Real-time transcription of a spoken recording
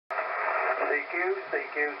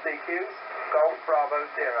CQ, Golf Bravo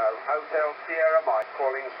 0, Hotel Sierra Mike,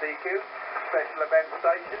 calling CQ, special event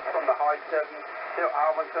station from the High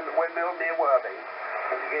Salvington Windmill near Worthing.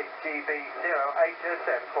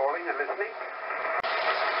 GB0HSM calling and listening.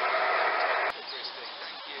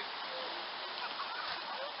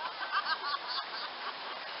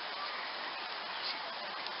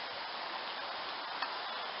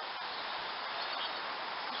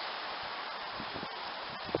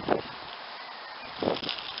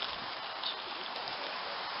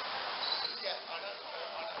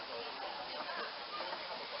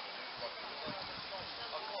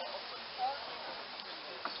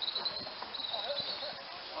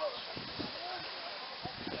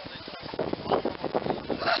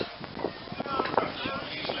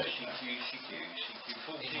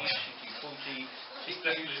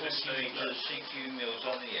 CQ Mills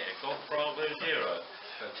on the air. Golf Bravo 0,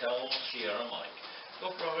 Hotel Sierra Mike.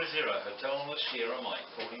 Golf Bravo 0, Hotel Sierra Mike.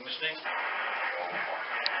 Calling, listening.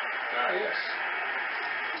 Yes.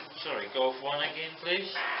 Sorry, Golf 1 again, please.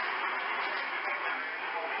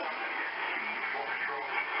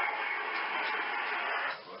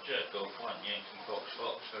 Roger, Golf 1, Yankee Fox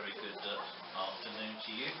Fox. Very good afternoon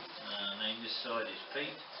to you. Name this side is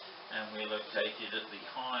Pete, and we're located at the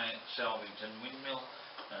High Salvington Windmill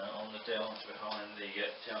on the downs behind the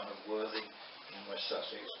town of Worthing in West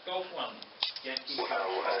Sussex. Golf 1, Yankee Fox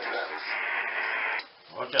Fox.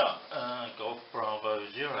 Roger, Golf Bravo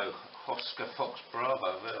 0, Oscar Fox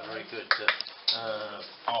Bravo. Very good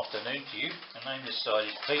afternoon to you. The name this side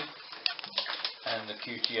is Pete, and the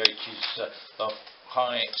QTH is of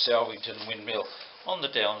High Salvington Windmill on the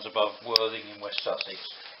downs above Worthing in West Sussex.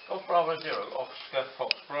 Golf Bravo 0, Oscar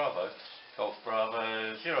Fox Bravo, Golf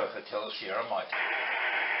Bravo 0, Hotel Sierra Mike.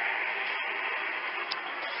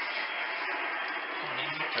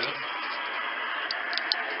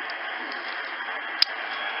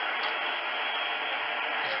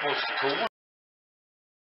 What's the call?